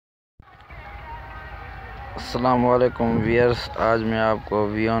अस्सलाम वालेकुम व्यूअर्स, आज मैं आपको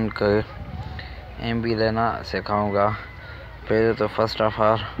veon का MB लेना सिखाऊंगा। पहले तो फर्स्ट ऑफ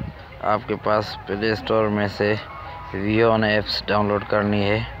ऑल आपके पास प्ले स्टोर में से veon ऐप्स डाउनलोड करनी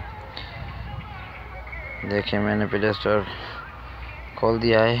है। देखिए मैंने प्ले स्टोर खोल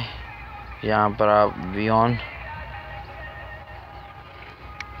दिया है। यहाँ पर आप veon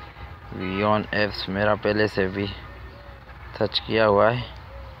ऐप्स मेरा पहले से भी सर्च किया हुआ है,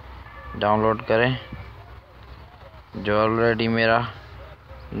 डाउनलोड करें। जो ऑलरेडी मेरा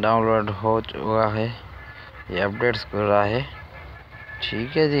डाउनलोड हो चुका है, ये अपडेट्स कर रहा है।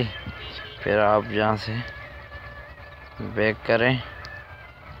 ठीक है जी, फिर आप यहाँ से बैक करें।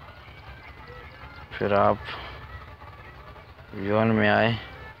 फिर आप veon में आए।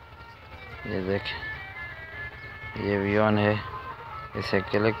 ये देखें, ये veon है, इसे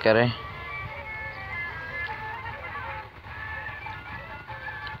क्लिक करें।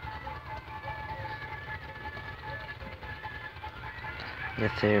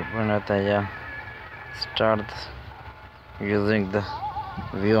 जैसे बनाता है या स्टार्ट यूजिंग द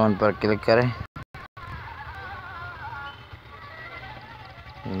veon पर क्लिक करें।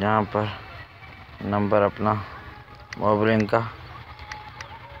 यहाँ पर नंबर अपना मोबाइल का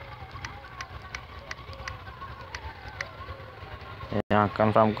यहाँ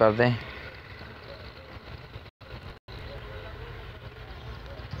कंफर्म कर दें।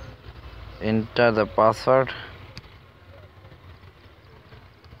 इंटर द पासवर्ड,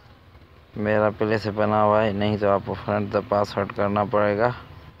 मेरा पहले से बना हुआ है, नहीं तो आपको फ्रंट द पासवर्ड करना पड़ेगा।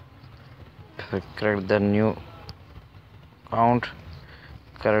 फिर create the new account,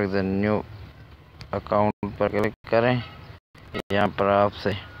 create the new account पर क्लिक करें। यहाँ पर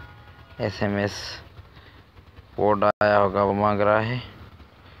आपसे SMS कोड आया होगा, वो मांग रहा है।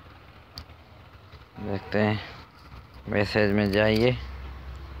 देखते हैं, मैसेज में जाइए।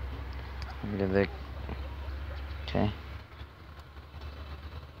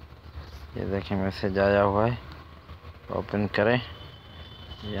 ये देखें मैसेज आया हुआ है, ओपन करें।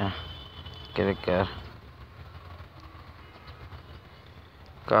 यहाँ क्लिक कर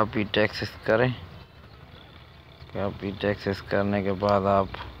कॉपी टेक्स्ट करें। कॉपी टेक्स्ट करने के बाद आप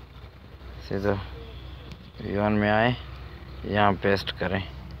सीधे veon में आए, यहाँ पेस्ट करें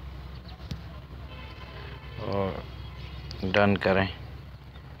और डन करें।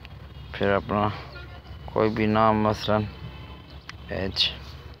 फिर अपना कोई भी नाम, मसलन H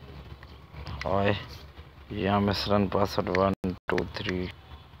और यहाँ मसलन पासवर्ड 1 2 3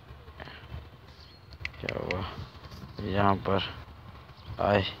 क्या हुआ, यहाँ पर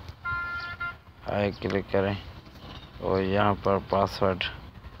आई क्लिक करें और यहाँ पर पासवर्ड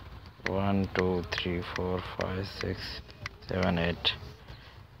 1 2 3 4 5 6 7 8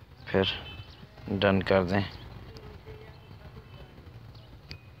 फिर डन कर दें।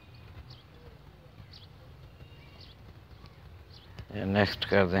 या नेक्स्ट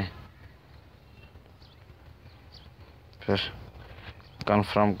कर दें, फिर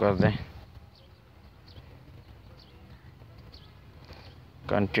कंफर्म कर दें,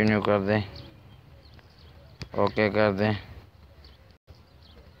 कंटिन्यू कर दें, ओके कर दें।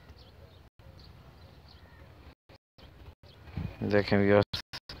 देखें व्यूअर्स,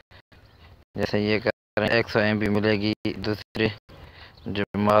 जैसे ये करें 100 MB मिलेगी। दूसरे जो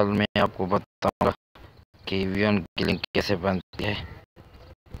माल में आपको बताऊंगा कि veon की लिंक कैसे बनती है।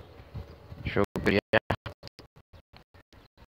 शुक्रिया।